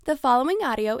The following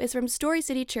audio is from Story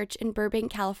City Church in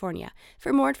Burbank, California.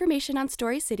 For more information on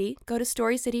Story City, go to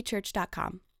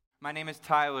storycitychurch.com. My name is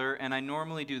Tyler, and I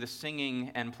normally do the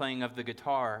singing and playing of the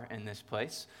guitar in this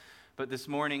place. But this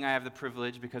morning I have the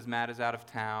privilege, because Matt is out of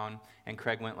town and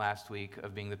Craig went last week,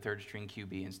 of being the third string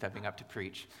QB and stepping up to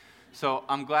preach. So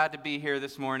I'm glad to be here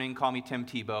this morning. Call me Tim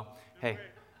Tebow. Hey,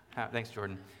 thanks,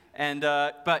 Jordan. And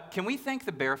but can we thank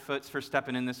the Barefoots for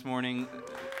stepping in this morning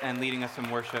and leading us in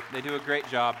worship? They do a great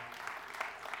job.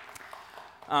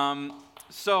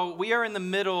 So we are in the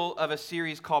middle of a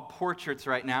series called Portraits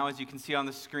right now, as you can see on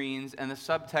the screens, and the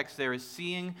subtext there is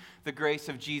seeing the grace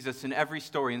of Jesus in every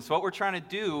story. And so what we're trying to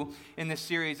do in this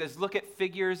series is look at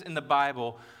figures in the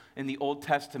Bible, in the Old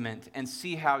Testament, and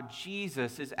see how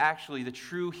Jesus is actually the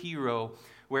true hero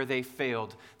where they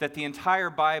failed. That the entire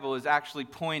Bible is actually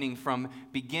pointing from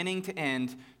beginning to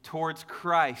end towards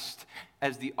Christ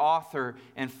as the author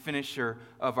and finisher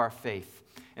of our faith.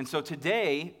 And so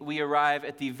today, we arrive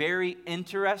at the very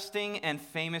interesting and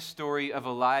famous story of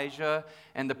Elijah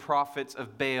and the prophets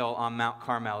of Baal on Mount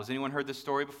Carmel. Has anyone heard this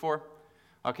story before?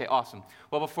 Okay, awesome.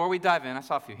 Well, before we dive in, I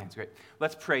saw a few hands, great.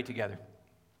 Let's pray together.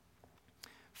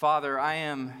 Father, I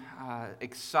am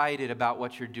excited about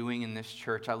what you're doing in this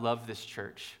church. I love this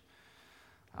church.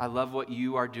 I love what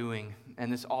you are doing,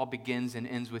 and this all begins and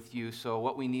ends with you. So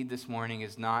what we need this morning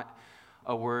is not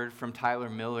a word from Tyler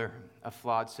Miller, a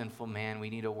flawed, sinful man.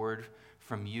 We need a word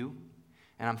from you.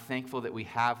 And I'm thankful that we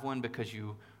have one because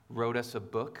you wrote us a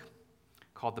book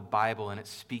called the Bible, and it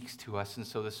speaks to us. And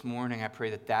so this morning, I pray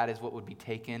that that is what would be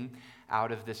taken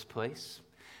out of this place,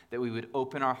 that we would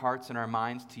open our hearts and our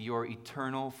minds to your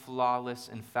eternal, flawless,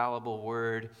 infallible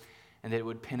word, and that it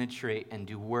would penetrate and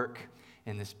do work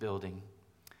in this building.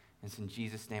 It's in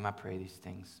Jesus' name I pray these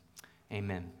things.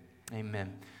 Amen.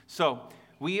 Amen. So,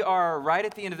 we are right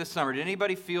at the end of the summer. Did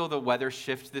anybody feel the weather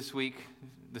shift this week?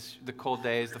 The cold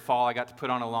days, the fall. I got to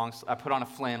put on a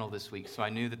flannel this week, so I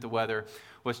knew that the weather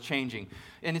was changing.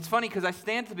 And it's funny because I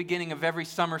stand at the beginning of every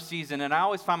summer season, and I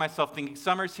always find myself thinking,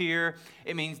 summer's here.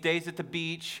 It means days at the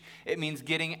beach. It means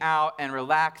getting out and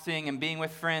relaxing and being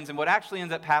with friends. And what actually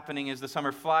ends up happening is the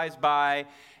summer flies by,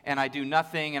 and I do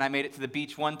nothing, and I made it to the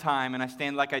beach one time, and I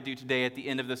stand like I do today at the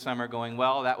end of the summer going,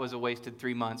 well, that was a wasted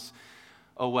 3 months.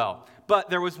 Oh well. But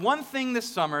there was one thing this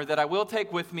summer that I will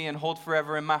take with me and hold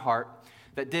forever in my heart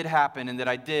that did happen, and that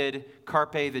I did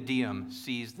carpe the diem,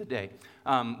 seize the day,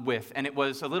 with. And it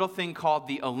was a little thing called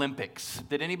the Olympics.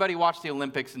 Did anybody watch the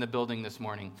Olympics in the building this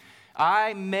morning?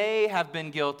 I may have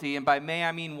been guilty, and by may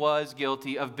I mean was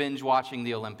guilty, of binge watching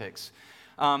the Olympics.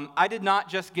 I did not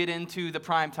just get into the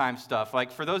primetime stuff.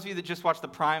 Like, for those of you that just watch the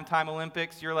primetime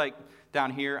Olympics, you're like, down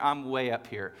here, I'm way up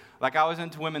here. Like, I was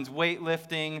into women's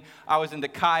weightlifting, I was into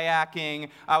kayaking,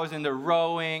 I was into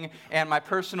rowing, and my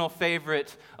personal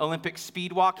favorite, Olympic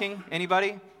speed walking.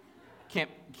 Anybody? Can't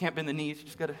bend the knees,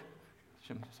 just gotta,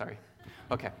 sorry.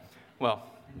 Okay,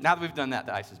 well, now that we've done that,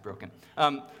 the ice is broken.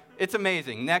 It's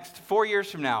amazing. Next, 4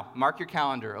 years from now, mark your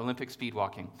calendar, Olympic speed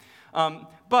walking.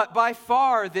 But by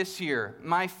far this year,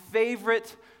 my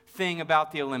favorite thing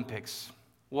about the Olympics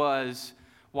was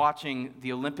watching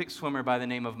the Olympic swimmer by the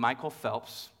name of Michael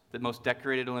Phelps, the most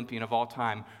decorated Olympian of all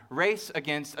time, race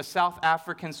against a South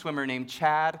African swimmer named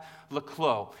Chad le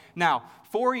Clos. Now,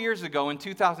 4 years ago in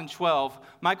 2012,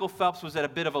 Michael Phelps was at a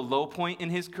bit of a low point in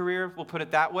his career, we'll put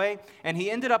it that way, and he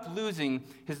ended up losing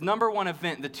his number one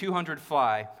event, the 200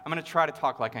 fly. I'm going to try to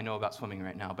talk like I know about swimming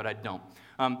right now, but I don't.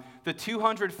 The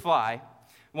 200 fly,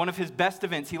 one of his best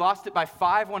events, he lost it by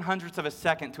 5/100ths of a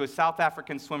second to a South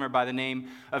African swimmer by the name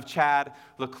of Chad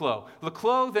le Clos. Le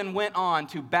Clos then went on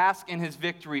to bask in his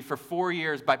victory for 4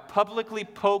 years by publicly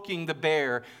poking the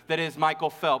bear that is Michael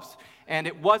Phelps. And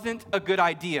it wasn't a good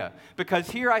idea, because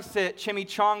here I sit,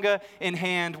 chimichanga in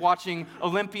hand, watching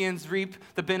Olympians reap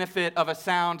the benefit of a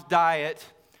sound diet,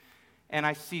 and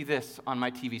I see this on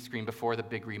my TV screen before the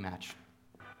big rematch.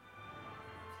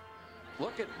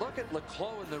 Look at le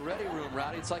Clos in the ready room,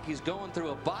 Rowdy. It's like he's going through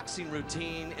a boxing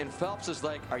routine, and Phelps is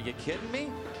like, are you kidding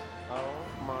me? Oh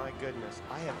my goodness.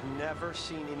 I have never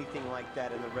seen anything like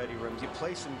that in the ready rooms. You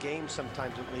play some games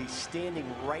sometimes when he's standing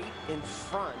right in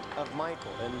front of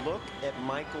Michael, and look at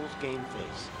Michael's game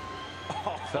face.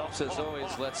 Phelps, as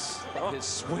always, lets his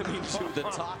swimming do the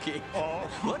talking.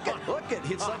 Look at,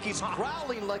 it's like he's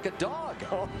growling like a dog.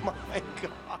 Oh my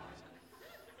God.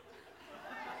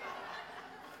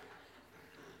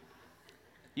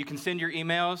 You can send your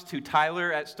emails to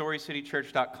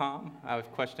tyler@storycitychurch.com. I was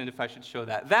questioned if I should show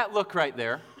that. That look right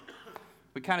there,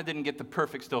 we kind of didn't get the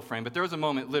perfect still frame, but there was a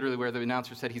moment literally where the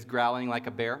announcer said he's growling like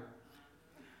a bear.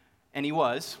 And he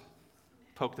was.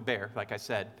 Poke the bear, like I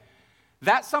said.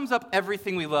 That sums up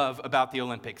everything we love about the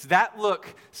Olympics. That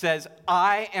look says,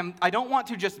 I don't want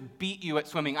to just beat you at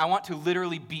swimming. I want to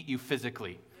literally beat you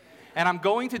physically. And I'm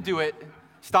going to do it.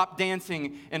 Stop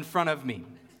dancing in front of me.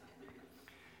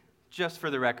 Just for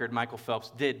the record, Michael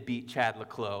Phelps did beat Chad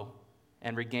Leclos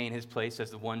and regain his place as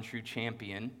the one true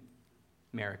champion,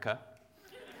 America.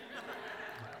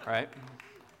 Right?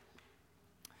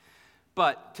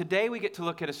 But today we get to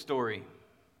look at a story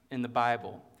in the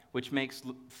Bible which makes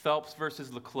Phelps versus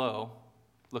Leclos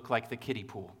look like the kiddie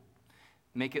pool.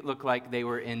 Make it look like they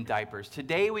were in diapers.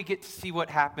 Today we get to see what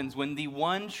happens when the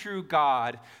one true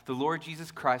God, the Lord Jesus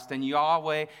Christ, and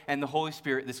Yahweh and the Holy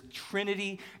Spirit, this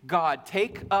Trinity God,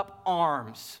 take up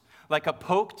arms like a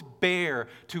poked bear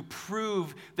to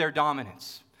prove their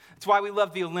dominance. That's why we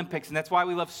love the Olympics, and that's why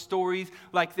we love stories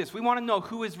like this. We want to know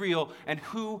who is real and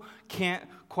who can't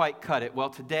quite cut it. Well,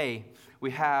 today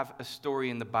we have a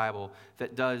story in the Bible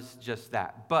that does just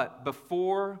that. But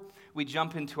before we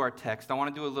jump into our text, I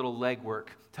want to do a little legwork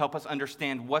to help us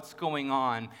understand what's going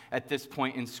on at this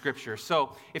point in Scripture.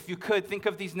 So if you could, think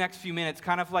of these next few minutes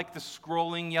kind of like the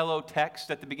scrolling yellow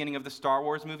text at the beginning of the Star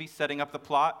Wars movie, setting up the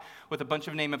plot with a bunch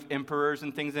of name of emperors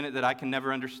and things in it that I can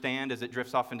never understand as it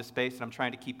drifts off into space and I'm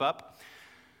trying to keep up.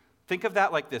 Think of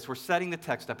that like this. We're setting the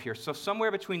text up here. So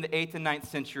somewhere between the 8th and 9th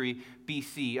century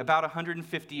BC, about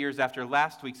 150 years after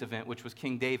last week's event, which was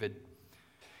King David,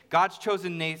 God's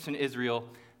chosen nation, Israel,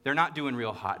 they're not doing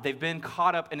real hot. They've been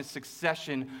caught up in a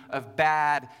succession of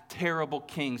bad, terrible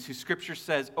kings who Scripture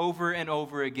says over and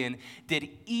over again did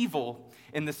evil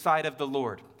in the sight of the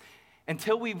Lord.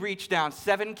 Until we reach down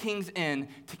 7 kings in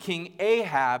to King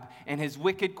Ahab and his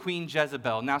wicked queen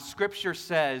Jezebel. Now, Scripture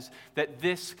says that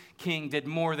this king did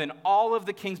more than all of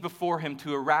the kings before him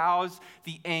to arouse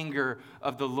the anger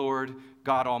of the Lord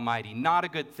God Almighty. Not a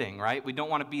good thing, right? We don't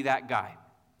want to be that guy.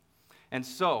 And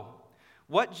so,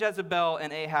 what Jezebel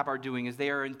and Ahab are doing is they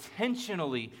are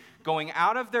intentionally going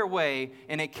out of their way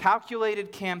in a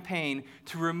calculated campaign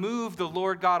to remove the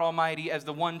Lord God Almighty as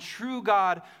the one true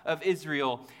God of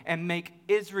Israel and make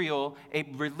Israel a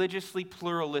religiously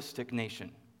pluralistic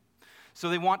nation. So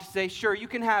they want to say, sure, you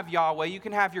can have Yahweh, you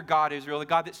can have your God Israel, the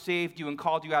God that saved you and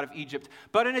called you out of Egypt.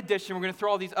 But in addition, we're going to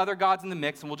throw all these other gods in the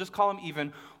mix, and we'll just call them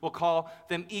even, we'll call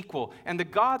them equal. And the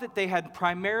God that they had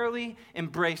primarily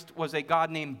embraced was a God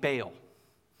named Baal.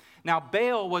 Now,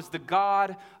 Baal was the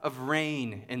god of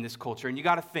rain in this culture, and you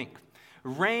got to think.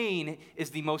 Rain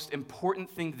is the most important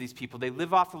thing to these people. They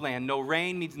live off the land. No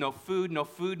rain means no food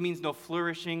means no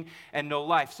flourishing, and no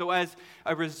life. So as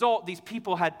a result, these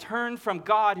people had turned from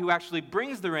God, who actually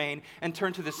brings the rain, and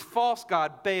turned to this false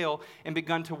god, Baal, and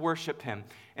begun to worship him.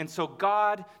 And so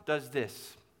God does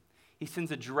this. He sends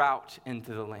a drought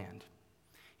into the land.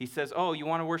 He says, oh, you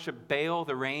want to worship Baal,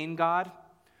 the rain god?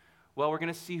 Well, we're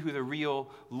going to see who the real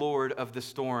Lord of the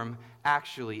storm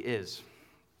actually is.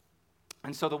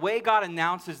 And so the way God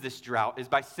announces this drought is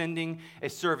by sending a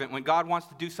servant. When God wants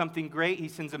to do something great, he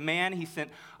sends a man. He sent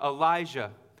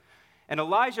Elijah. And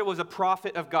Elijah was a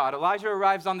prophet of God. Elijah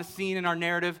arrives on the scene in our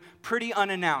narrative pretty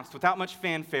unannounced, without much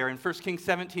fanfare. In 1 Kings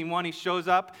 17:1, he shows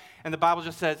up, and the Bible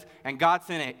just says, and God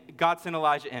sent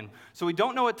Elijah in. So we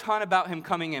don't know a ton about him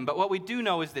coming in, but what we do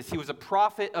know is this. He was a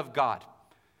prophet of God.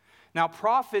 Now,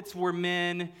 prophets were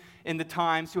men in the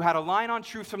times who had a line on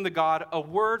truth from the God, a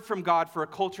word from God for a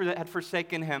culture that had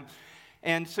forsaken him.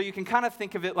 And so you can kind of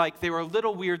think of it like they were a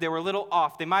little weird, they were a little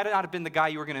off. They might not have been the guy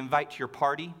you were going to invite to your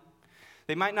party.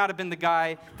 They might not have been the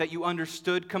guy that you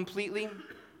understood completely.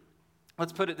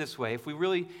 Let's put it this way. If we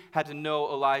really had to know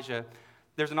Elijah,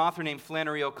 there's an author named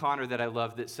Flannery O'Connor that I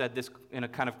love that said this in a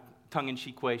kind of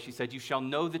tongue-in-cheek way. She said, "You shall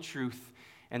know the truth,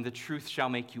 and the truth shall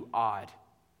make you odd."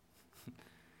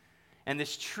 And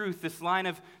this truth, this line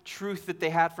of truth that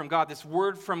they had from God, this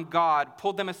word from God,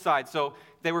 pulled them aside. So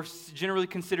they were generally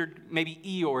considered maybe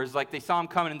Eeyores, like they saw him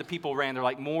coming and the people ran. They're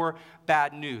like, more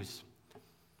bad news.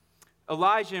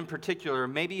 Elijah in particular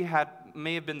may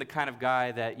have been the kind of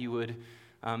guy that you would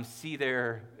see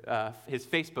his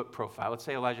Facebook profile. Let's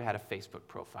say Elijah had a Facebook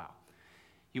profile.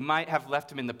 You might have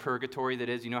left him in the purgatory that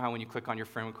is. You know how when you click on your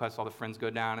friend request, all the friends go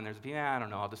down and there's, I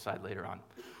don't know, I'll decide later on.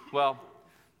 Well,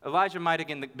 Elijah might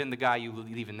have been the guy you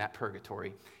leave in that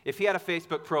purgatory. If he had a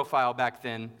Facebook profile back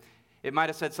then, it might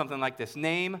have said something like this: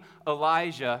 name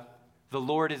Elijah, the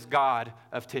Lord is God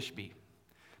of Tishbe.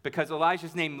 Because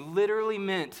Elijah's name literally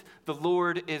meant the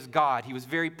Lord is God. He was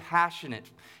very passionate.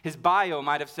 His bio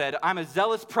might have said, I'm a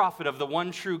zealous prophet of the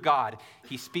one true God.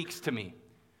 He speaks to me.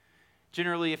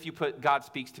 Generally, if you put God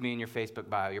speaks to me in your Facebook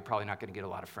bio, you're probably not going to get a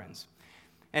lot of friends.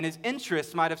 And his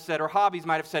interests might have said, or hobbies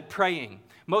might have said, praying,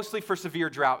 mostly for severe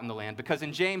drought in the land. Because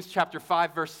in James chapter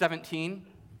 5, verse 17,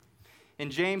 In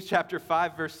James chapter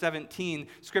 5, verse 17,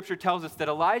 Scripture tells us that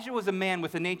Elijah was a man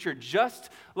with a nature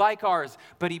just like ours,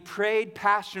 but he prayed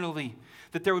passionately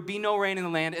that there would be no rain in the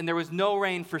land, and there was no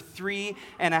rain for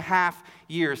 3.5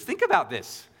 years. Think about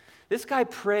this. This guy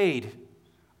prayed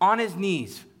on his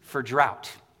knees for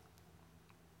drought.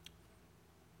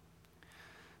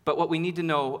 But what we need to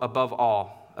know above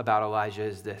all about Elijah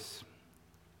is this.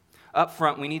 Up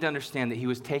front, we need to understand that he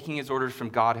was taking his orders from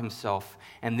God himself,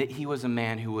 and that he was a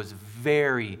man who was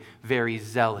very, very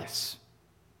zealous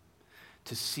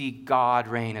to see God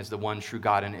reign as the one true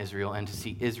God in Israel, and to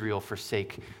see Israel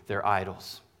forsake their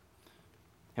idols.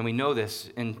 And we know this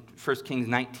in 1 Kings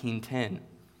 19:10.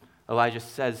 Elijah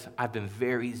says, I've been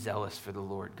very zealous for the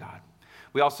Lord God.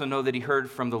 We also know that he heard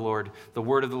from the Lord. The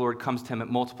word of the Lord comes to him at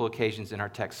multiple occasions in our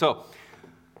text. So,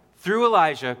 through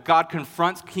Elijah, God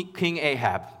confronts King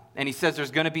Ahab, and he says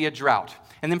there's going to be a drought.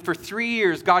 And then for 3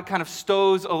 years, God kind of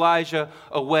stows Elijah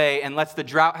away and lets the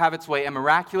drought have its way and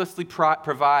miraculously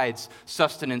provides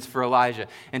sustenance for Elijah.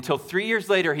 Until 3 years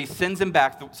later, he sends him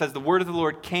back. Says the word of the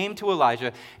Lord came to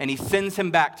Elijah, and he sends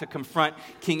him back to confront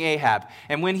King Ahab.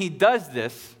 And when he does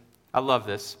this, I love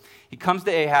this, he comes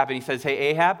to Ahab and he says, hey,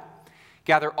 Ahab,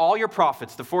 gather all your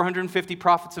prophets, the 450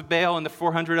 prophets of Baal and the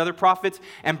 400 other prophets,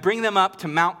 and bring them up to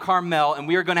Mount Carmel, and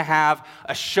we are going to have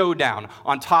a showdown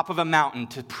on top of a mountain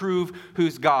to prove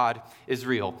whose God is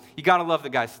real. You got to love the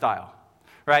guy's style,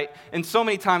 right? And so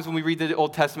many times when we read the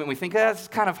Old Testament, we think, that's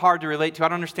kind of hard to relate to. I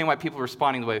don't understand why people are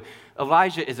responding the way.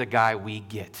 Elijah is a guy we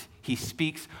get. He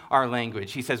speaks our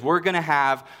language. He says, we're going to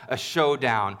have a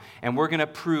showdown, and we're going to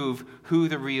prove who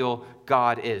the real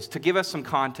God is. To give us some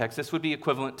context, this would be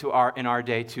equivalent to in our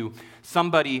day to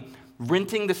somebody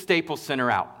renting the Staples Center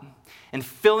out and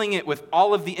filling it with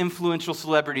all of the influential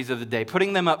celebrities of the day,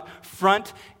 putting them up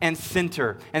front and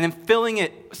center, and then filling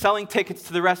it, selling tickets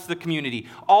to the rest of the community,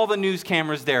 all the news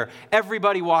cameras there,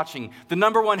 everybody watching. The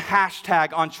number one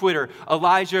hashtag on Twitter,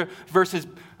 Elijah versus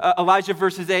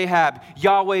Ahab,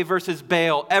 Yahweh versus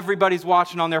Baal. Everybody's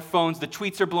watching on their phones. The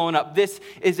tweets are blowing up. This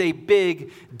is a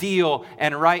big deal.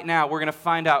 And right now, we're going to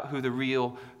find out who the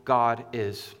real God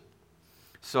is.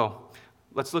 So,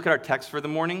 let's look at our text for the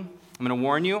morning. I'm going to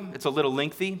warn you, it's a little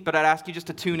lengthy, but I'd ask you just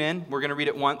to tune in. We're going to read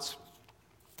it once.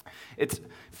 It's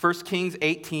 1 Kings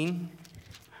 18,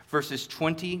 verses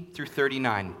 20 through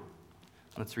 39.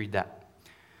 Let's read that.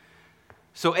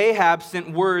 So Ahab sent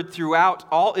word throughout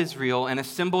all Israel and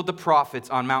assembled the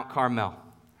prophets on Mount Carmel.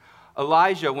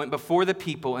 Elijah went before the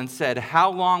people and said,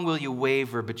 how long will you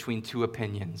waver between two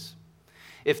opinions?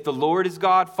 If the Lord is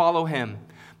God, follow him.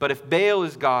 But if Baal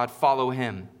is God, follow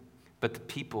him. But the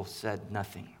people said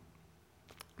nothing.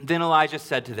 Then Elijah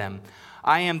said to them,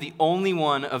 I am the only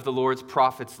one of the Lord's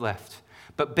prophets left,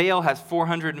 but Baal has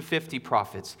 450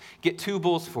 prophets. Get 2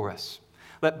 bulls for us.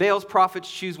 Let Baal's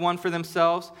prophets choose one for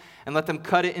themselves, and let them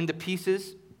cut it into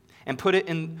pieces and put it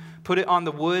on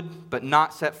the wood, but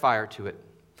not set fire to it.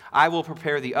 I will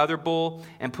prepare the other bull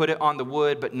and put it on the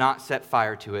wood, but not set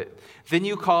fire to it. Then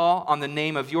you call on the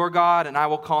name of your God, and I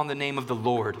will call on the name of the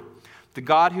Lord. The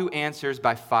God who answers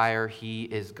by fire, he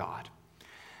is God.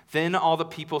 Then all the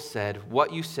people said,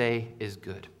 what you say is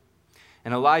good.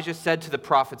 And Elijah said to the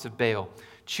prophets of Baal,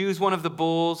 choose one of the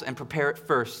bulls and prepare it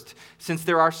first, since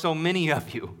there are so many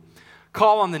of you.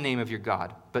 Call on the name of your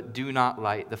God, but do not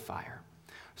light the fire.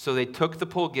 So they took the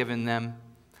bull given them,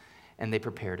 and they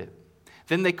prepared it.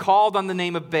 Then they called on the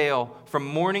name of Baal from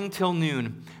morning till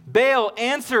noon. Baal,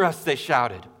 answer us, they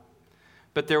shouted.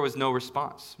 But there was no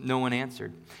response. No one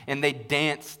answered. And they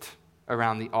danced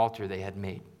around the altar they had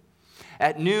made.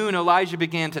 At noon, Elijah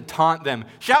began to taunt them.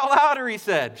 Shout louder, he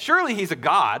said. Surely he's a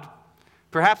god.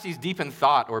 Perhaps he's deep in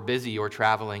thought or busy or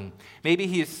traveling. Maybe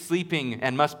he is sleeping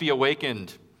and must be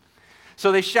awakened.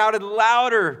 So they shouted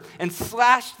louder and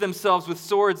slashed themselves with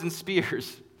swords and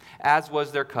spears, as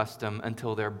was their custom,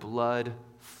 until their blood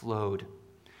flowed.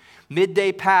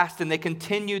 Midday passed, and they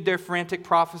continued their frantic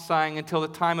prophesying until the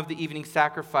time of the evening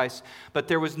sacrifice. But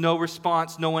there was no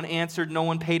response. No one answered. No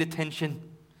one paid attention.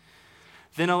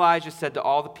 Then Elijah said to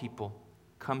all the people,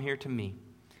 come here to me.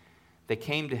 They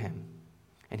came to him,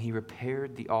 and he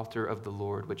repaired the altar of the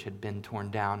Lord, which had been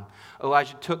torn down.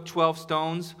 Elijah took 12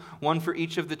 stones, one for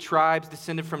each of the tribes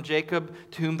descended from Jacob,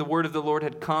 to whom the word of the Lord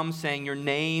had come, saying, your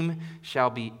name shall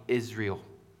be Israel.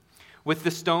 With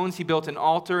the stones he built an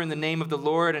altar in the name of the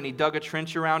Lord, and he dug a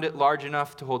trench around it large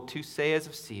enough to hold 2 seahs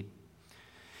of seed.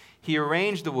 He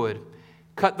arranged the wood,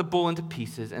 cut the bull into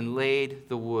pieces, and laid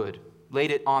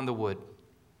it on the wood.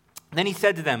 Then he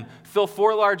said to them, fill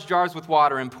 4 large jars with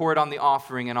water and pour it on the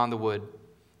offering and on the wood.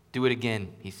 Do it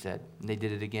again, he said. And they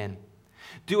did it again.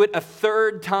 Do it a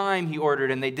third time, he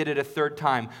ordered, and they did it a third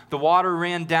time. The water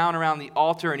ran down around the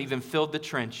altar and even filled the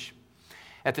trench.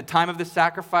 At the time of the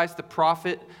sacrifice, the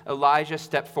prophet Elijah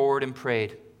stepped forward and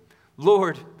prayed,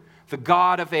 Lord, the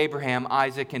God of Abraham,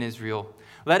 Isaac, and Israel,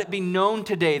 let it be known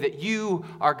today that you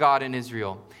are God in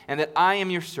Israel, and that I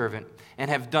am your servant, and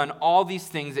have done all these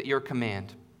things at your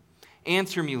command.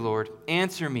 Answer me, Lord,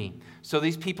 answer me, so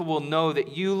these people will know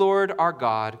that you, Lord, are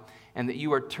God, and that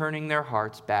you are turning their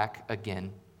hearts back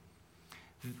again.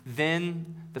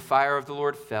 Then the fire of the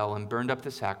Lord fell and burned up the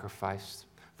sacrifice,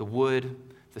 the wood,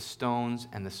 the stones,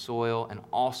 and the soil, and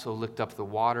also licked up the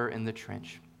water in the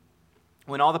trench.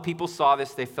 When all the people saw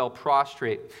this, they fell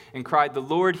prostrate and cried, the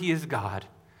Lord, he is God.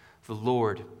 The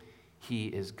Lord, he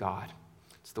is God.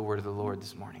 It's the word of the Lord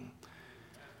this morning.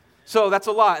 So that's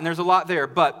a lot, and there's a lot there,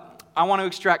 but I want to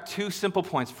extract two simple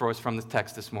points for us from this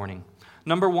text this morning.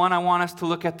 Number one, I want us to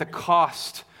look at the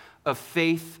cost of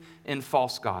faith in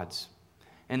false gods.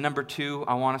 And number two,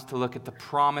 I want us to look at the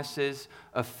promises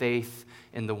of faith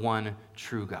in the one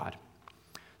true God.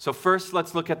 So first,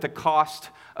 let's look at the cost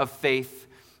of faith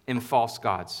in false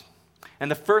gods. And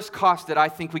the first cost that I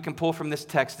think we can pull from this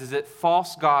text is that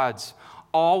false gods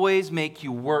always make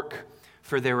you work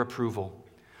for their approval.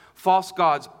 False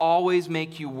gods always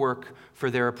make you work for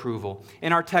their approval.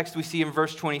 In our text, we see in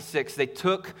verse 26, they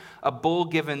took a bull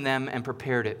given them and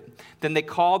prepared it. Then they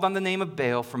called on the name of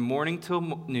Baal from morning till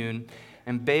noon,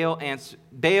 and Baal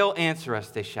answer us,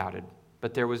 they shouted.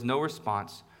 But there was no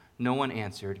response. No one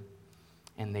answered.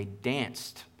 And they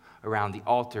danced around the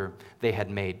altar they had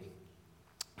made.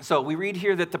 So we read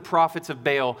here that the prophets of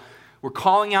Baal were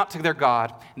calling out to their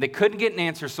God, and they couldn't get an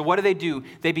answer. So what do?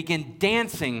 They begin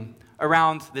dancing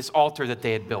around this altar that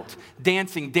they had built.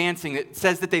 Dancing. It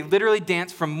says that they literally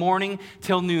danced from morning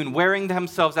till noon, wearing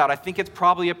themselves out. I think it's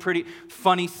probably a pretty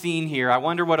funny scene here. I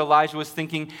wonder what Elijah was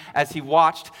thinking as he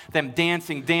watched them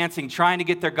dancing, trying to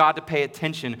get their God to pay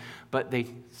attention. But they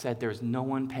said there's no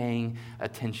one paying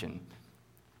attention.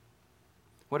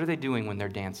 What are they doing when they're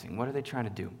dancing? What are they trying to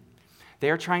do?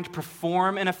 They are trying to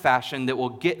perform in a fashion that will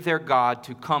get their God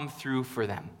to come through for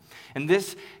them. And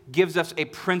this gives us a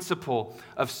principle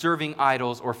of serving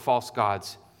idols or false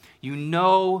gods. You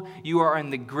know you are in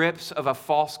the grips of a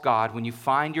false god when you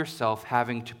find yourself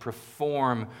having to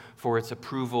perform for its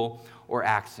approval or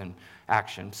action.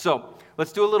 So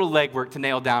let's do a little legwork to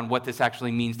nail down what this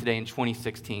actually means today in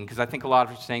 2016, because I think a lot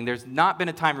of us are saying there's not been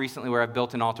a time recently where I've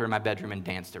built an altar in my bedroom and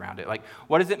danced around it. Like,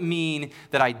 what does it mean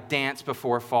that I dance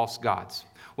before false gods?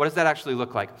 What does that actually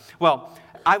look like? Well,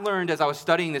 I learned as I was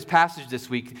studying this passage this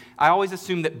week, I always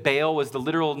assumed that Baal was the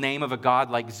literal name of a god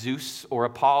like Zeus or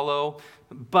Apollo,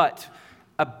 but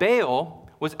a Baal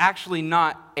was actually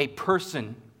not a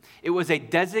person. It was a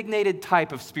designated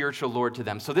type of spiritual lord to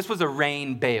them. So this was a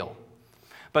rain Baal.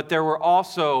 But there were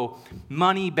also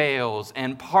money Baals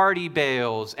and party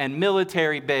Baals and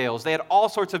military Baals. They had all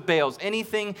sorts of Baals.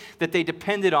 Anything that they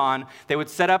depended on, they would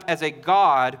set up as a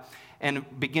god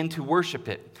and begin to worship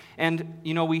it. And,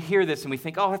 we hear this and we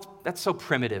think, oh, that's so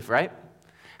primitive, right?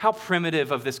 How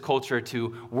primitive of this culture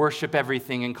to worship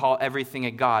everything and call everything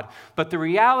a god. But the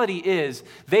reality is,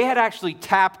 they had actually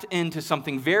tapped into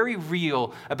something very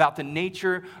real about the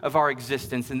nature of our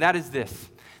existence, and that is this,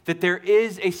 that there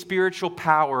is a spiritual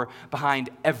power behind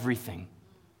everything.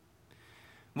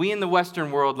 We in the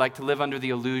Western world like to live under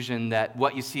the illusion that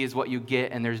what you see is what you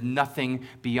get, and there's nothing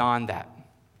beyond that.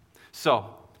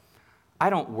 So, I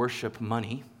don't worship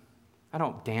money. I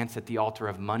don't dance at the altar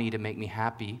of money to make me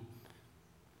happy.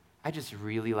 I just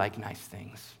really like nice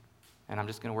things, and I'm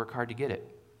just going to work hard to get it.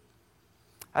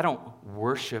 I don't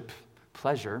worship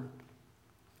pleasure.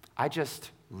 I just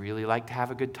really like to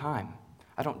have a good time.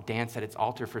 I don't dance at its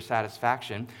altar for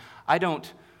satisfaction. I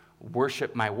don't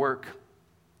worship my work.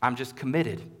 I'm just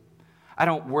committed. I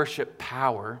don't worship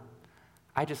power.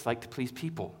 I just like to please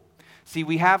people. See,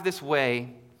 we have this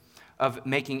way of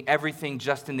making everything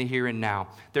just in the here and now.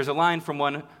 There's a line from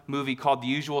one movie called The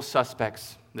Usual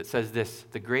Suspects that says this: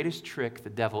 the greatest trick the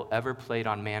devil ever played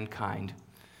on mankind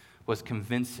was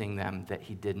convincing them that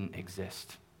he didn't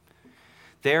exist.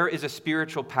 There is a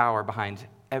spiritual power behind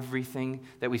everything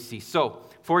that we see. So,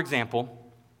 for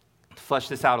example, to flesh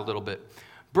this out a little bit,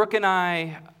 Brooke and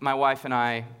I, my wife and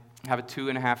I, have a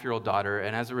 2.5-year-old daughter,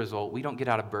 and as a result, we don't get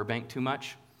out of Burbank too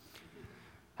much.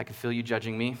 I can feel you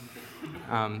judging me.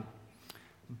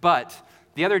 But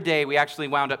the other day, we actually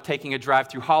wound up taking a drive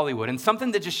through Hollywood, and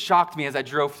something that just shocked me as I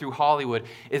drove through Hollywood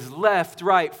is left,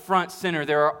 right, front, center.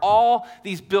 There are all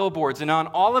these billboards, and on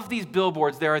all of these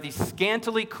billboards, there are these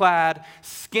scantily clad,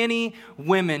 skinny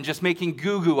women just making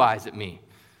goo-goo eyes at me.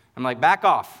 I'm like, back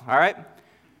off, all right?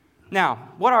 Now,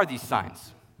 what are these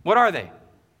signs? What are they?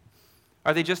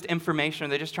 Are they just information? Are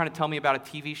they just trying to tell me about a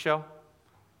TV show?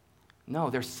 No,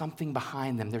 there's something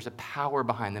behind them. There's a power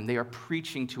behind them. They are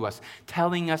preaching to us,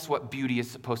 telling us what beauty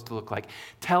is supposed to look like,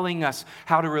 telling us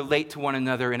how to relate to one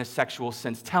another in a sexual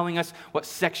sense, telling us what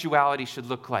sexuality should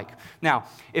look like. Now,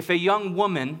 if a young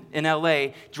woman in LA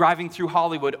driving through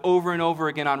Hollywood over and over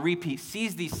again on repeat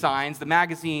sees these signs, the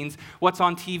magazines, what's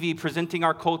on TV, presenting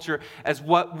our culture as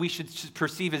what we should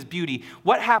perceive as beauty,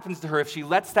 what happens to her if she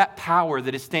lets that power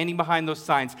that is standing behind those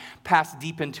signs pass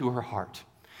deep into her heart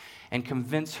and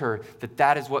convince her that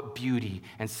that is what beauty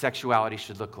and sexuality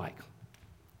should look like?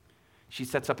 She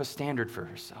sets up a standard for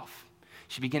herself.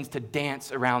 She begins to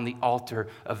dance around the altar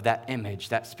of that image,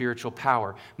 that spiritual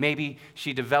power. Maybe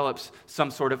she develops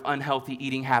some sort of unhealthy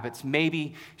eating habits.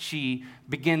 Maybe she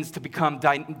begins to become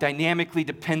dynamically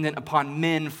dependent upon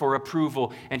men for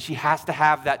approval, and she has to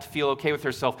have that to feel okay with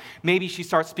herself. Maybe she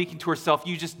starts speaking to herself,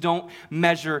 "You just don't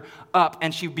measure up,"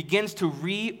 and she begins to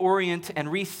reorient and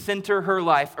recenter her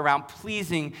life around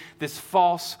pleasing this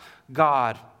false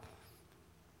god.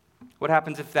 What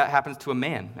happens if that happens to a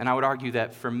man? And I would argue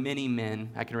that for many men,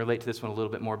 I can relate to this one a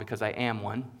little bit more because I am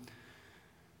one.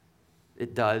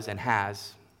 It does and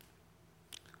has.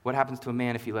 What happens to a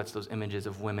man if he lets those images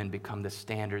of women become the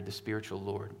standard, the spiritual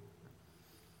Lord?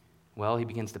 Well, he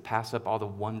begins to pass up all the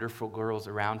wonderful girls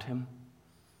around him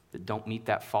that don't meet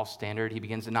that false standard. He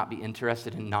begins to not be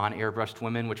interested in non-airbrushed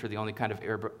women, which are the only kind of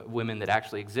women that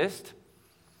actually exist.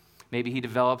 Maybe he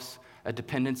develops a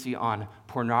dependency on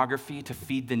pornography to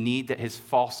feed the need that his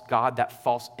false god, that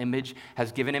false image,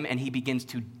 has given him, and he begins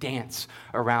to dance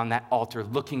around that altar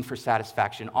looking for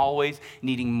satisfaction, always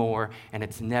needing more, and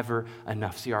it's never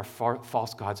enough. See, our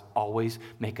false gods always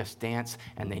make us dance,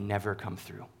 and they never come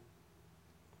through.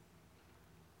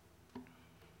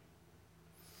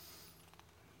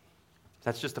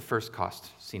 That's just the first cost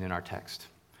seen in our text.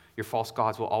 Your false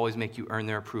gods will always make you earn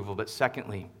their approval, but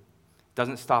secondly, it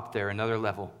doesn't stop there, another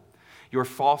level. Your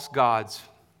false gods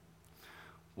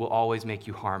will always make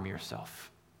you harm yourself.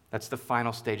 That's the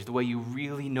final stage. The way you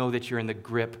really know that you're in the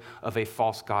grip of a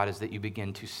false god is that you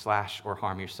begin to slash or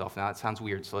harm yourself. Now, that sounds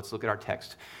weird, so let's look at our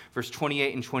text. Verse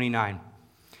 28 and 29.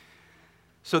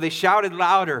 So they shouted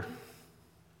louder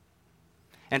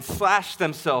and slashed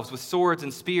themselves with swords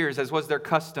and spears, as was their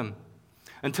custom,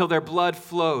 until their blood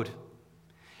flowed.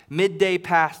 Midday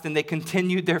passed, and they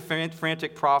continued their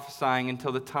frantic prophesying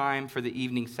until the time for the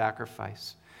evening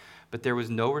sacrifice. But there was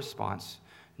no response.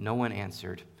 No one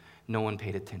answered. No one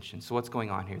paid attention. So what's going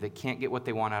on here? They can't get what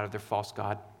they want out of their false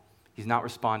god. He's not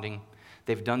responding.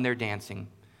 They've done their dancing.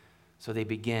 So they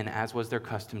begin, as was their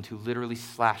custom, to literally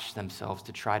slash themselves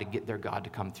to try to get their god to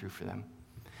come through for them.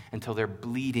 Until they're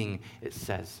bleeding, it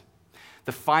says.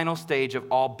 The final stage of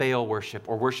all Baal worship,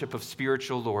 or worship of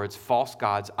spiritual lords, false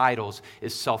gods, idols,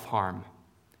 is self-harm.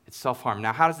 It's self-harm.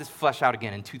 Now, how does this flesh out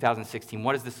again in 2016?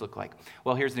 What does this look like?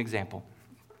 Well, here's an example.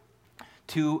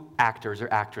 2 actors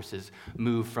or actresses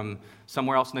move from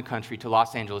somewhere else in the country to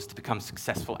Los Angeles to become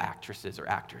successful actresses or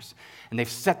actors. And they've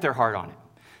set their heart on it.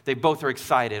 They both are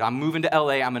excited. I'm moving to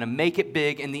LA. I'm going to make it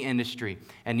big in the industry.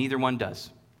 And neither one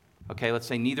does. Okay, let's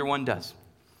say neither one does.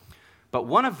 But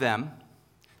one of them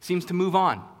seems to move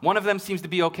on. One of them seems to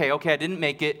be okay. Okay, I didn't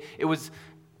make it.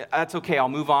 That's okay, I'll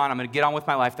move on. I'm going to get on with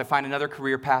my life. They find another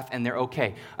career path, and they're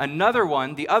okay. Another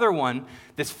one, the other one,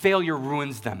 this failure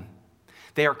ruins them.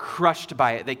 They are crushed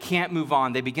by it. They can't move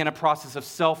on. They begin a process of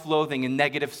self-loathing and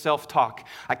negative self-talk.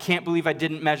 I can't believe I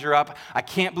didn't measure up. I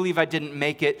can't believe I didn't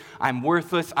make it. I'm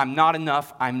worthless. I'm not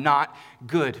enough. I'm not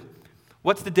good.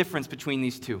 What's the difference between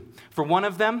these two? For one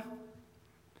of them,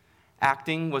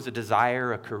 acting was a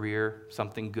desire, a career,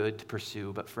 something good to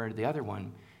pursue. But for the other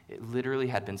one, it literally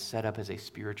had been set up as a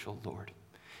spiritual lord.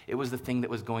 It was the thing that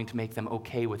was going to make them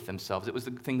okay with themselves. It was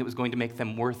the thing that was going to make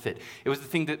them worth it. It was the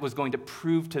thing that was going to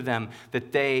prove to them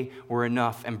that they were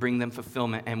enough and bring them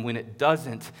fulfillment. And when it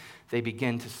doesn't, they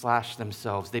begin to slash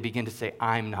themselves. They begin to say,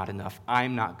 I'm not enough.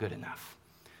 I'm not good enough.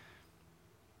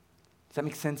 Does that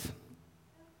make sense?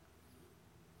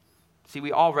 See,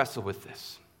 we all wrestle with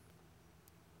this.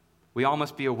 We all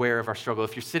must be aware of our struggle.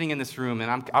 If you're sitting in this room,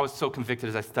 and I was so convicted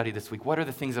as I studied this week, what are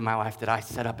the things in my life that I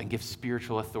set up and give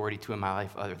spiritual authority to in my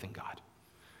life other than God?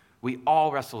 We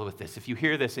all wrestle with this. If you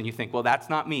hear this and you think, well, that's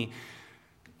not me,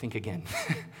 think again.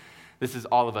 This is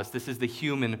all of us. This is the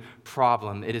human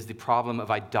problem. It is the problem of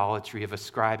idolatry, of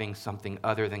ascribing something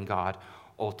other than God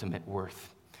ultimate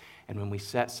worth. And when we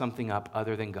set something up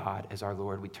other than God as our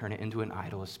Lord, we turn it into an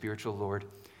idol, a spiritual Lord,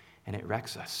 and it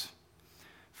wrecks us.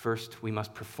 First, we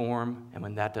must perform, and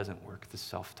when that doesn't work, the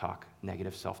self-talk,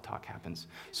 negative self-talk happens.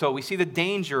 So we see the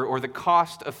danger or the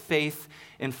cost of faith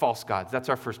in false gods. That's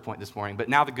our first point this morning. But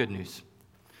now the good news.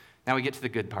 Now we get to the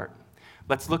good part.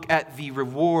 Let's look at the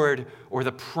reward or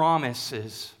the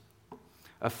promises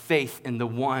of faith in the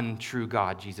one true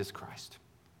God, Jesus Christ.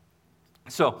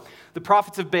 So, the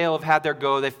prophets of Baal have had their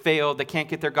go. They've failed. They can't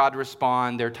get their God to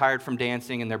respond. They're tired from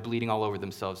dancing, and they're bleeding all over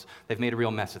themselves. They've made a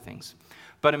real mess of things.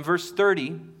 But in verse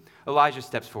 30, Elijah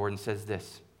steps forward and says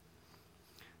this.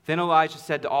 Then Elijah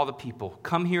said to all the people,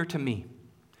 "Come here to me."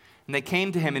 And they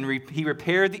came to him, and he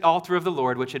repaired the altar of the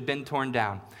Lord, which had been torn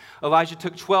down. Elijah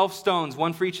took 12 stones,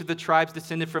 one for each of the tribes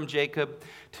descended from Jacob,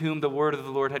 to whom the word of the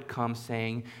Lord had come,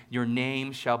 saying, "Your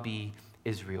name shall be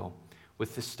Israel."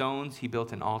 With the stones, he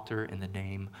built an altar in the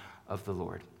name of the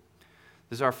Lord.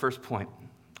 This is our first point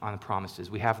on the promises.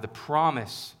 We have the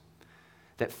promise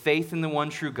that faith in the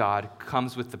one true God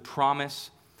comes with the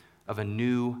promise of a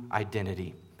new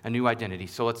identity. A new identity.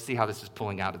 So let's see how this is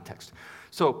pulling out of the text.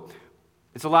 So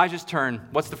it's Elijah's turn.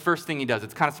 What's the first thing he does?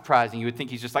 It's kind of surprising. You would think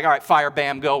he's just like, all right, fire,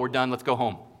 bam, go, we're done, let's go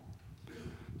home.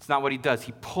 It's not what he does.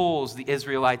 He pulls the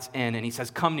Israelites in and he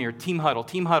says, "Come near, team huddle,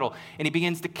 team huddle." And he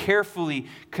begins to carefully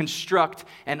construct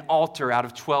an altar out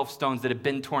of 12 stones that had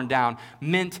been torn down,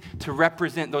 meant to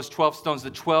represent those 12 stones, the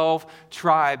 12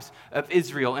 tribes of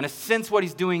Israel. In a sense, what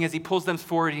he's doing is he pulls them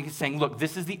forward and he's saying, look,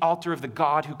 this is the altar of the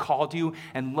God who called you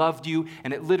and loved you.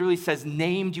 And it literally says,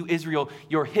 named you Israel.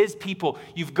 You're his people.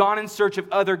 You've gone in search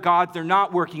of other gods. They're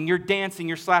not working. You're dancing.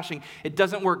 You're slashing. It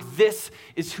doesn't work. This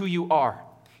is who you are.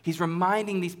 He's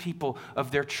reminding these people of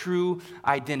their true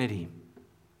identity.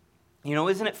 You know,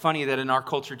 isn't it funny that in our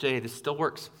culture today, this still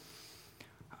works?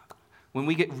 When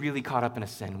we get really caught up in a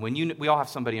sin, we all have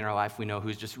somebody in our life we know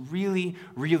who's just really,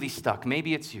 really stuck.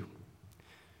 Maybe it's you.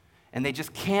 And they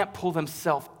just can't pull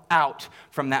themselves out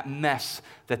from that mess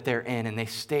that they're in, and they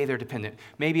stay there dependent.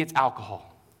 Maybe it's alcohol.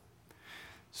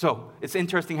 So it's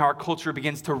interesting how our culture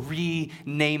begins to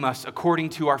rename us according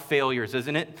to our failures,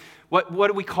 isn't it? What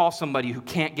do we call somebody who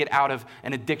can't get out of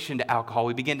an addiction to alcohol?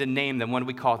 We begin to name them. What do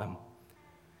we call them?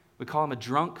 We call them a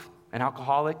drunk, an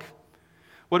alcoholic.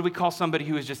 What do we call somebody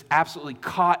who is just absolutely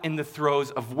caught in the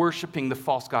throes of worshiping the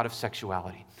false god of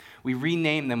sexuality? We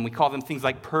rename them. We call them things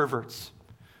like perverts.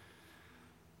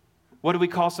 What do we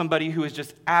call somebody who is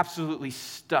just absolutely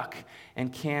stuck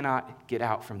and cannot get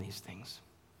out from these things?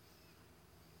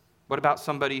 What about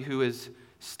somebody who is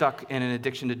stuck in an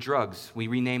addiction to drugs? We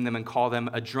rename them and call them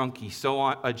a junkie, so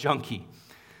on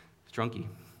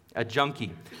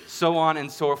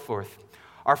and so forth.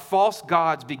 Our false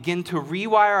gods begin to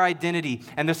rewire our identity,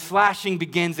 and the slashing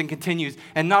begins and continues.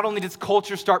 And not only does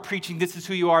culture start preaching, this is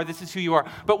who you are,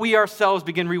 but we ourselves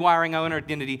begin rewiring our own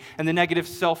identity, and the negative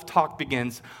self-talk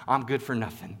begins. I'm good for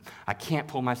nothing. I can't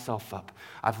pull myself up.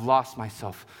 I've lost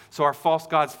myself. So our false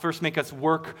gods first make us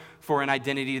work for an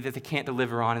identity that they can't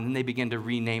deliver on, and then they begin to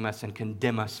rename us and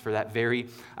condemn us for that very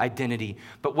identity.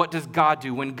 But what does God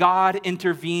do? When God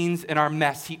intervenes in our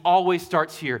mess, he always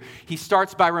starts here. He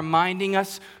starts by reminding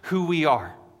us who we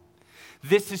are.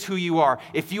 This is who you are.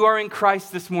 If you are in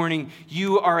Christ this morning,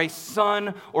 you are a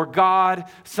son or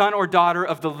daughter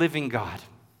of the living God.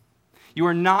 You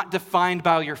are not defined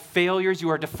by your failures. You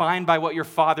are defined by what your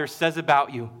Father says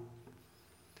about you.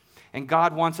 And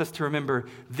God wants us to remember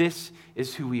this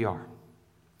is who we are.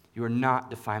 You are not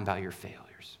defined by your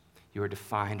failures. You are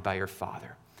defined by your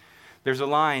Father. There's a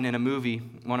line in a movie,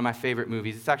 one of my favorite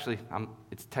movies.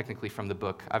 It's technically from the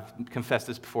book. I've confessed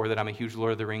this before that I'm a huge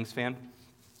Lord of the Rings fan.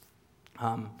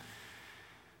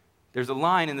 There's a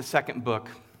line in the second book,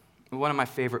 one of my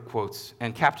favorite quotes,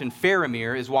 and Captain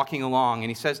Faramir is walking along, and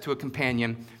he says to a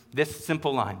companion this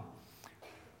simple line: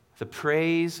 "The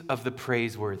praise of the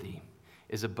praiseworthy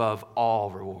is above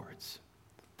all rewards."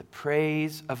 The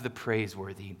praise of the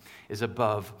praiseworthy is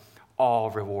above all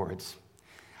rewards.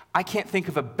 I can't think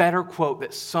of a better quote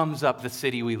that sums up the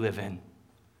city we live in.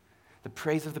 The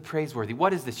praise of the praiseworthy.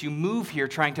 What is this? You move here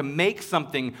trying to make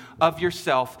something of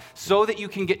yourself so that you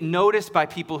can get noticed by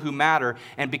people who matter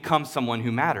and become someone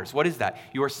who matters. What is that?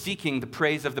 You are seeking the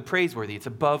praise of the praiseworthy. It's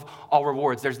above all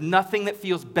rewards. There's nothing that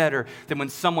feels better than when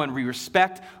someone we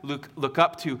respect, look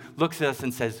up to, looks at us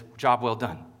and says, "Job well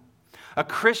done." A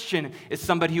Christian is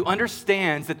somebody who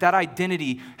understands that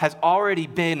identity has already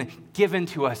been given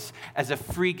to us as a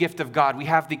free gift of God. We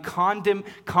have the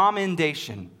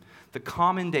commendation.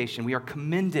 We are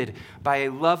commended by a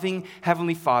loving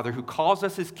Heavenly Father who calls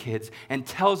us his kids and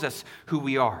tells us who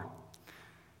we are.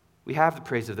 We have the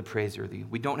praise of the praiseworthy.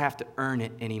 We don't have to earn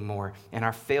it anymore, and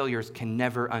our failures can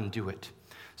never undo it.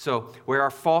 So, where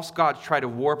our false gods try to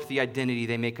warp the identity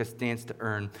they make us dance to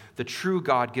earn, the true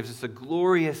God gives us a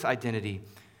glorious identity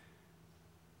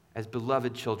as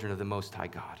beloved children of the Most High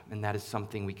God, and that is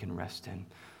something we can rest in.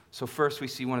 So first we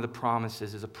see one of the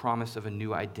promises is a promise of a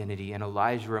new identity. And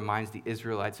Elijah reminds the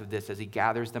Israelites of this as he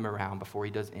gathers them around before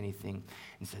he does anything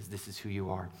and says, this is who you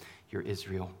are. You're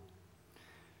Israel.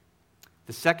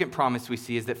 The second promise we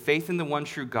see is that faith in the one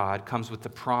true God comes with the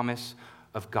promise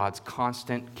of God's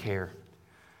constant care.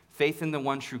 Faith in the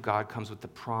one true God comes with the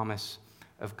promise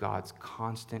of God's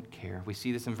constant care. We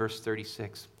see this in verse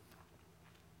 36.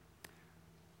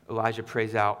 Elijah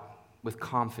prays out with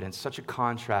confidence, such a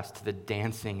contrast to the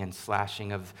dancing and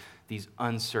slashing of these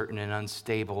uncertain and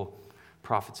unstable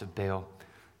prophets of Baal.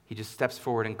 He just steps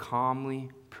forward and calmly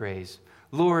prays,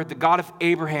 Lord, the God of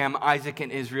Abraham, Isaac,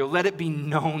 and Israel, let it be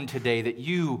known today that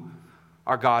you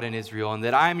are God in Israel and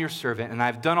that I am your servant and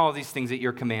I've done all these things at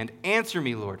your command. Answer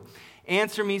me, Lord.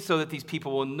 Answer me so that these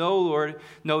people will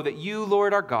know that you,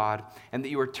 Lord, are God and that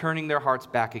you are turning their hearts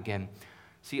back again.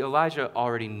 See, Elijah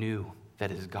already knew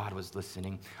that his God was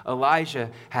listening. Elijah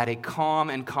had a calm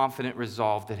and confident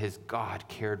resolve that his God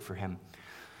cared for him.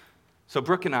 So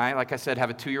Brooke and I, like I said, have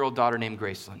a 2-year-old daughter named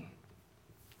Gracelyn.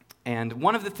 And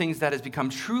one of the things that has become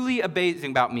truly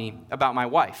amazing about my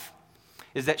wife,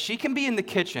 is that she can be in the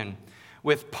kitchen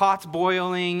with pots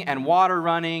boiling and water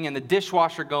running and the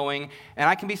dishwasher going, and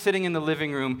I can be sitting in the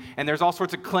living room, and there's all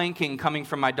sorts of clanking coming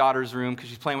from my daughter's room because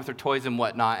she's playing with her toys and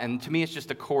whatnot, and to me it's just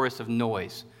a chorus of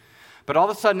noise. But all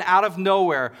of a sudden, out of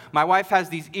nowhere, my wife has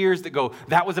these ears that go,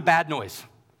 that was a bad noise.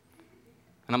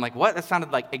 And I'm like, what? That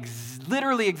sounded like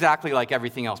literally exactly like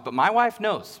everything else. But my wife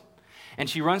knows. And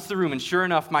she runs to the room, and sure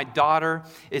enough, my daughter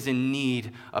is in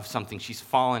need of something. She's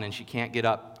fallen, and she can't get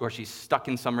up, or she's stuck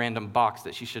in some random box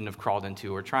that she shouldn't have crawled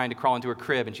into, or trying to crawl into her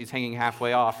crib, and she's hanging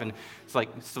halfway off, and it's like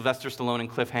Sylvester Stallone in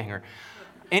Cliffhanger.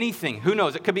 Anything, who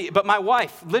knows? It could be, but my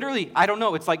wife, literally, I don't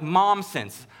know, it's like mom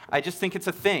sense. I just think it's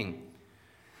a thing.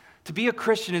 To be a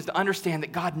Christian is to understand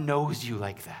that God knows you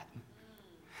like that.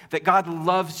 That God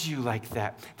loves you like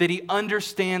that. That he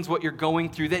understands what you're going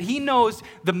through. That he knows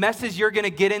the messes you're going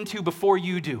to get into before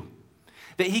you do.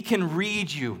 That he can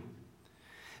read you.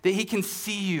 That he can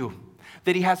see you.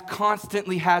 That he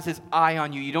constantly has his eye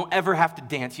on you. You don't ever have to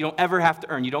dance. You don't ever have to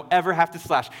earn. You don't ever have to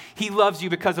slash. He loves you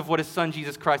because of what his son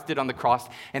Jesus Christ did on the cross.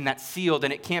 And that's sealed.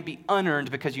 And it can't be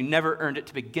unearned because you never earned it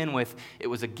to begin with. It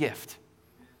was a gift.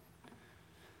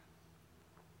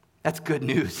 That's good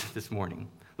news this morning.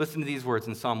 Listen to these words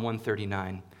in Psalm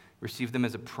 139. Receive them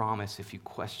as a promise if you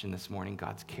question this morning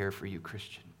God's care for you,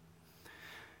 Christian.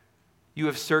 You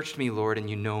have searched me, Lord, and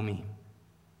you know me.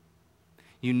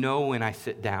 You know when I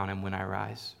sit down and when I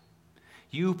rise.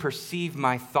 You perceive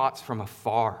my thoughts from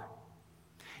afar.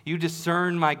 You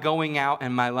discern my going out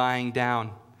and my lying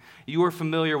down. You are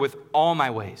familiar with all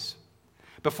my ways.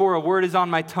 Before a word is on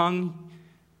my tongue,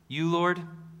 you, Lord,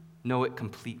 know it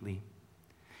completely.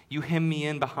 You hem me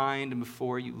in behind and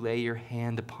before you lay your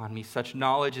hand upon me. Such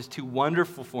knowledge is too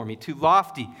wonderful for me, too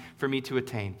lofty for me to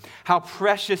attain. How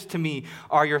precious to me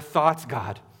are your thoughts,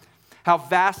 God. How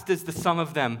vast is the sum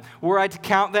of them. Were I to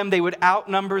count them, they would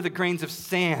outnumber the grains of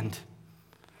sand.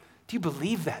 Do you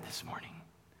believe that this morning?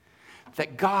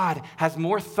 That God has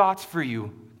more thoughts for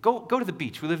you. Go to the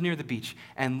beach. We live near the beach.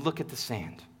 And look at the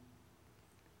sand.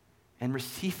 And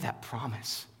receive that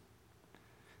promise.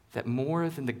 That more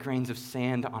than the grains of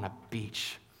sand on a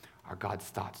beach are God's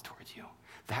thoughts towards you.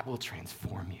 That will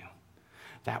transform you.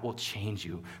 That will change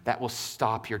you. That will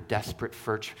stop your desperate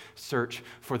search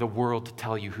for the world to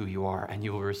tell you who you are. And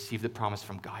you will receive the promise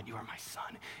from God. You are my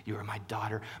son. You are my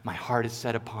daughter. My heart is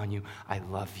set upon you. I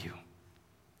love you.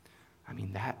 I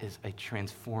mean, that is a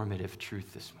transformative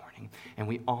truth this morning. And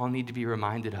we all need to be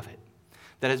reminded of it.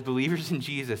 That as believers in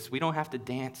Jesus, we don't have to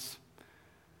dance.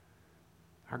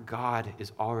 Our God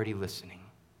is already listening.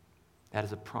 That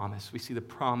is a promise. We see the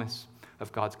promise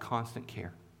of God's constant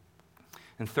care.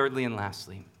 And thirdly and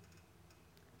lastly,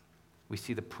 we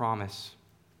see the promise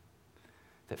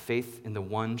that faith in the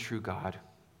one true God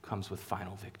comes with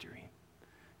final victory.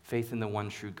 Faith in the one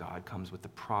true God comes with the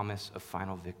promise of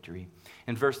final victory.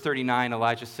 In verse 39,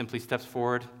 Elijah simply steps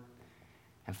forward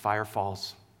and fire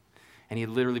falls. And he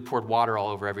literally poured water all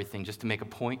over everything just to make a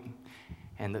point.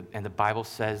 And the Bible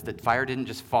says that fire didn't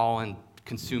just fall and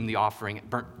consume the offering. It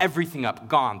burnt everything up,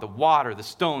 gone. The water, the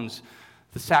stones,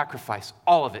 the sacrifice,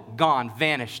 all of it, gone,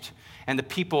 vanished. And the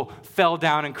people fell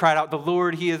down and cried out, the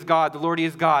Lord, he is God. The Lord, he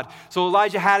is God. So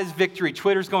Elijah had his victory.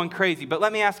 Twitter's going crazy. But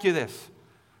let me ask you this.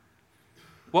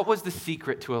 What was the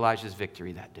secret to Elijah's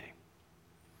victory that day?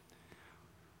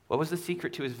 What was the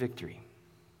secret to his victory?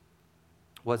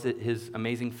 Was it his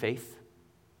amazing faith?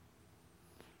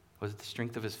 Was it the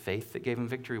strength of his faith that gave him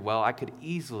victory? Well, I could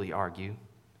easily argue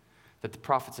that the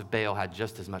prophets of Baal had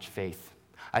just as much faith.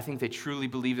 I think they truly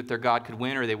believed that their God could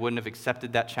win, or they wouldn't have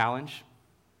accepted that challenge.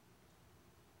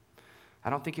 I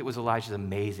don't think it was Elijah's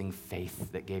amazing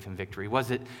faith that gave him victory.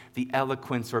 Was it the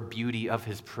eloquence or beauty of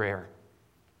his prayer?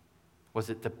 Was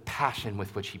it the passion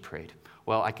with which he prayed?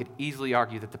 Well, I could easily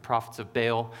argue that the prophets of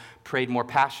Baal prayed more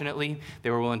passionately. They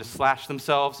were willing to slash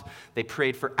themselves. They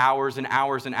prayed for hours and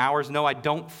hours and hours. No, I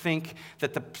don't think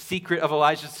that the secret of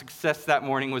Elijah's success that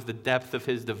morning was the depth of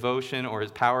his devotion or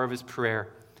his power of his prayer.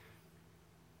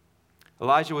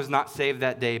 Elijah was not saved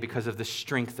that day because of the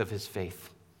strength of his faith.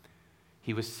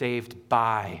 He was saved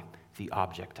by the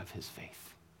object of his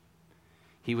faith.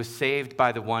 He was saved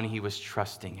by the one he was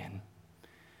trusting in.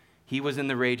 He was in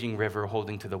the raging river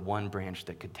holding to the one branch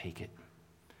that could take it.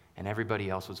 And everybody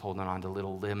else was holding on to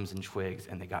little limbs and twigs,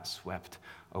 and they got swept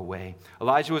away.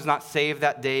 Elijah was not saved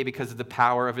that day because of the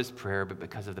power of his prayer, but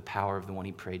because of the power of the one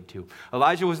he prayed to.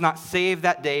 Elijah was not saved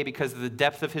that day because of the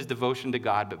depth of his devotion to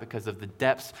God, but because of the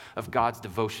depths of God's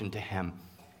devotion to him.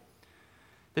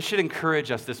 This should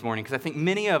encourage us this morning, because I think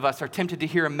many of us are tempted to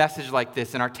hear a message like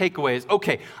this, and our takeaway is,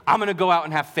 okay, I'm going to go out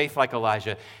and have faith like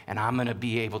Elijah, and I'm going to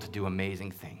be able to do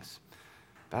amazing things.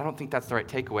 But I don't think that's the right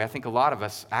takeaway. I think a lot of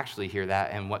us actually hear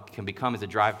that, and what can become is a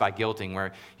drive-by guilting,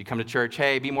 where you come to church,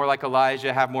 hey, be more like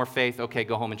Elijah, have more faith, okay,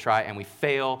 go home and try, and we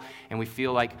fail, and we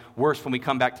feel like worse when we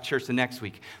come back to church the next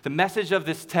week. The message of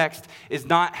this text is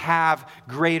not have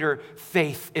greater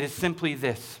faith. It is simply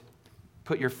this: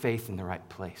 put your faith in the right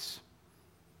place.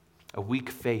 A weak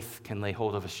faith can lay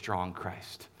hold of a strong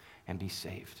Christ and be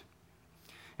saved.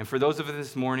 And for those of us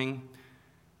this morning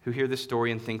who hear this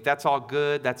story and think, that's all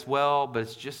good, that's well, but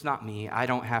it's just not me. I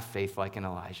don't have faith like in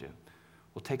Elijah.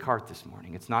 Well, take heart this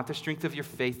morning. It's not the strength of your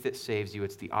faith that saves you,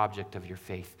 it's the object of your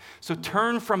faith. So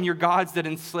turn from your gods that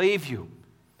enslave you,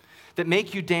 that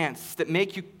make you dance, that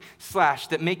make you slash,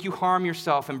 that make you harm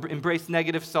yourself and embrace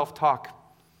negative self-talk.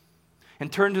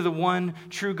 And turn to the one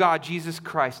true God, Jesus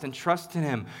Christ, and trust in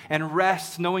him, and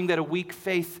rest knowing that a weak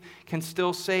faith can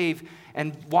still save,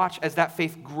 and watch as that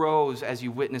faith grows as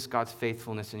you witness God's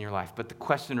faithfulness in your life. But the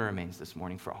question remains this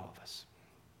morning for all of us: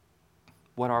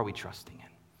 what are we trusting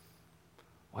in?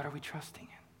 What are we trusting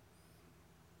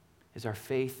in? Is our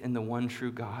faith in the one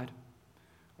true God,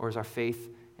 or is our faith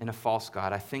in a false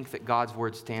God? I think that God's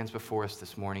word stands before us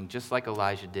this morning, just like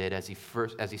Elijah did as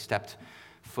he stepped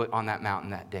foot on that mountain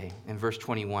that day. In verse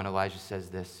 21, Elijah says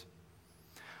this: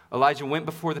 Elijah went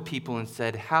before the people and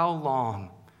said, "How long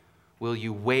will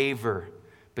you waver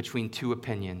between two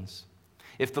opinions?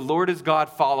 If the Lord is God,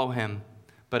 follow him.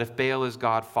 But if Baal is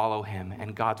God, follow him."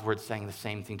 And God's word saying the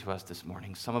same thing to us this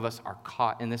morning. Some of us are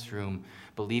caught in this room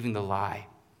believing the lie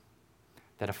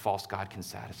that a false God can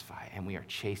satisfy, and we are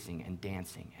chasing and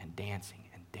dancing and dancing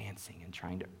and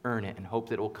trying to earn it and hope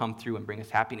that it will come through and bring us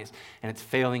happiness, and it's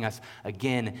failing us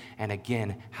again and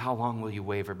again. How long will you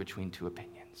waver between two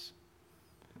opinions?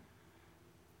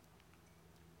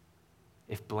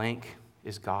 If blank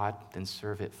is God, then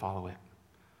serve it, follow it.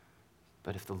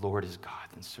 But if the Lord is God,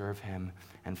 then serve him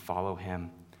and follow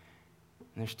him.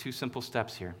 And there's two simple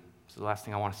steps here. This is the last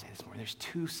thing I want to say this morning. There's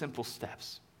two simple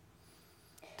steps.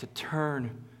 To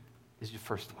turn is the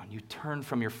first one. You turn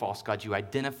from your false gods. You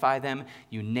identify them,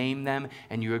 you name them,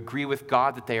 and you agree with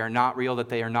God that they are not real, that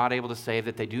they are not able to save,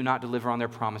 that they do not deliver on their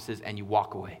promises, and you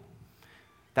walk away.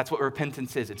 That's what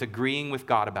repentance is. It's agreeing with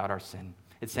God about our sin.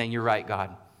 It's saying, you're right,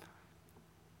 God.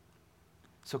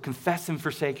 So confess and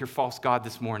forsake your false god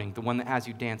this morning, the one that has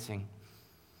you dancing.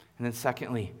 And then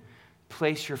secondly,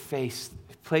 place your faith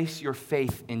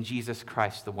in Jesus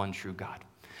Christ, the one true God.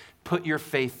 Put your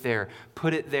faith there.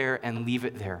 Put it there and leave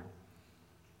it there.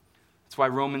 That's why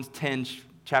Romans 10,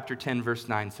 chapter 10, verse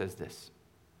 9 says this: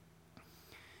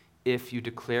 if you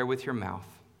declare with your mouth,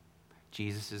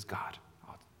 Jesus is God.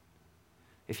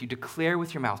 If you declare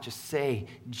with your mouth, just say,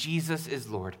 Jesus is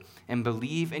Lord, and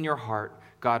believe in your heart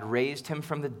God raised him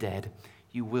from the dead,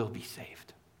 you will be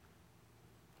saved.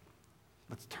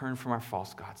 Let's turn from our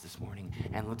false gods this morning,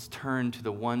 and let's turn to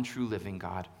the one true living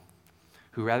God,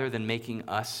 who rather than making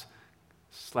us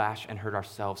slash and hurt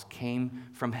ourselves, came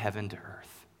from heaven to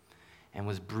earth and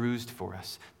was bruised for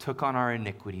us, took on our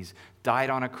iniquities, died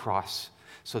on a cross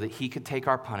so that he could take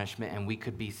our punishment and we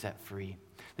could be set free.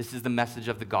 This is the message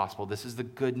of the gospel. This is the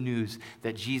good news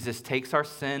that Jesus takes our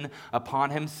sin upon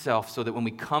himself so that when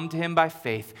we come to him by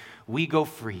faith, we go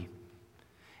free.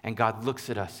 And God looks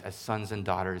at us as sons and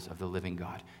daughters of the living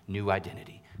God. New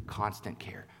identity, constant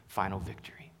care, final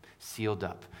victory, sealed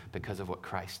up because of what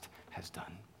Christ has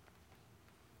done.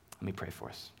 Let me pray for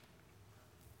us.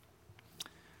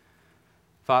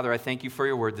 Father, I thank you for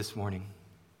your word this morning.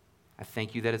 I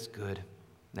thank you that it's good,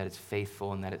 that it's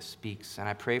faithful, and that it speaks. And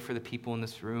I pray for the people in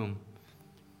this room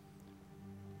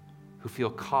who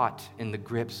feel caught in the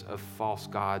grips of false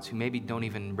gods, who maybe don't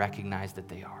even recognize that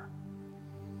they are.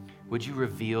 Would you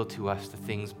reveal to us the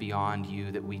things beyond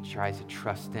you that we try to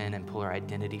trust in and pull our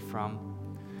identity from?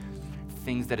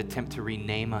 Things that attempt to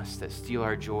rename us, that steal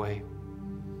our joy.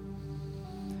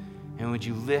 And would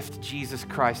you lift Jesus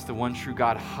Christ, the one true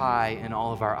God, high in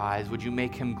all of our eyes? Would you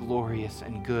make him glorious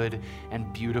and good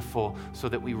and beautiful so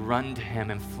that we run to him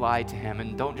and fly to him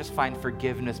and don't just find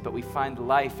forgiveness, but we find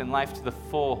life and life to the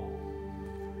full?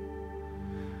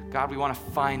 God, we want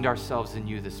to find ourselves in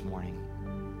you this morning.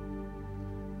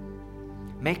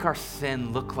 Make our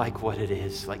sin look like what it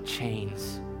is, like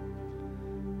chains.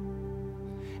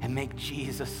 And make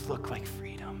Jesus look like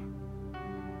freedom.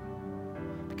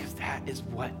 Because that is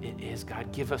what it is,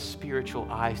 God. Give us spiritual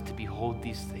eyes to behold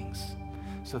these things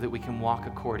so that we can walk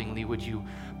accordingly. Would you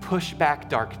push back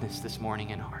darkness this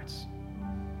morning in hearts?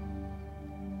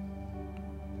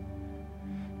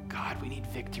 God, we need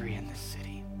victory in this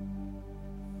city.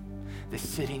 This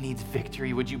city needs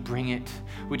victory. Would you bring it?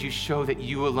 Would you show that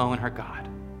you alone are God?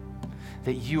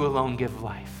 That you alone give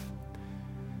life?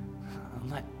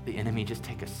 Let the enemy just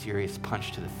take a serious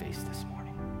punch to the face this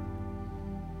morning.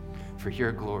 For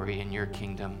your glory and your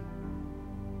kingdom.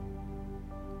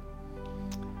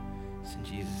 It's in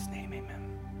Jesus' name,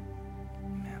 amen.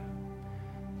 Amen.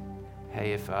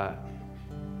 Hey,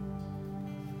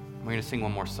 we're going to sing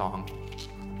one more song.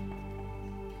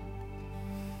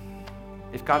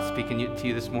 If God's speaking to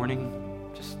you this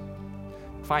morning, just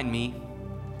find me,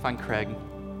 find Craig,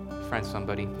 find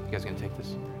somebody. You guys going to take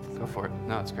this? Go for it.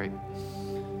 No, it's great.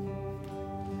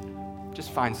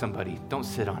 Just find somebody. Don't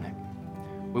sit on it.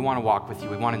 We want to walk with you.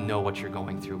 We want to know what you're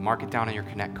going through. Mark it down on your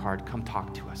Connect card. Come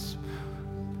talk to us.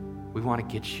 We want to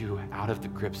get you out of the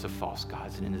grips of false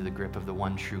gods and into the grip of the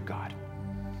one true God.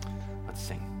 Let's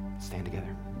sing. Stand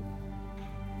together.